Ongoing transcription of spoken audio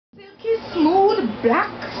Silky smooth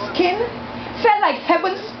black skin felt like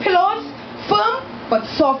heaven's pillows, firm but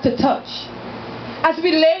soft to touch. As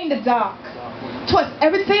we lay in the dark, 'twas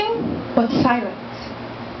everything but silent.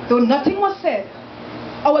 Though nothing was said,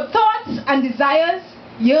 our thoughts and desires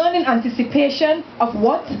yearn in anticipation of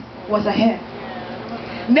what was ahead.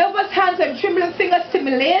 Nervous hands and trembling fingers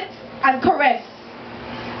stimulate and caress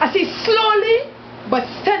as he slowly but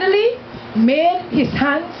steadily made his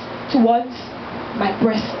hands towards my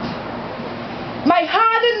breast. My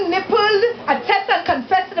hardened nipples attest and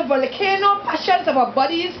confess to the volcano passions of our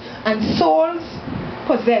bodies and souls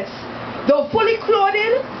possess. Though fully clothed,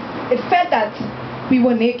 it felt that we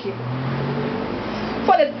were naked.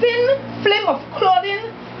 For the thin flame of clothing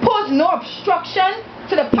posed no obstruction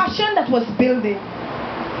to the passion that was building.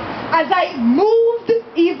 As I moved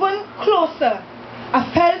even closer, I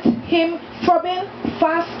felt him throbbing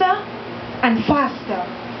faster and faster.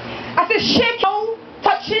 As it shake out,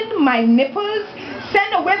 touching my nipples,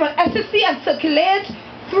 send a wave of ecstasy and circulate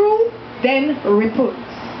through, then ripples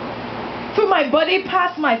through my body,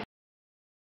 past my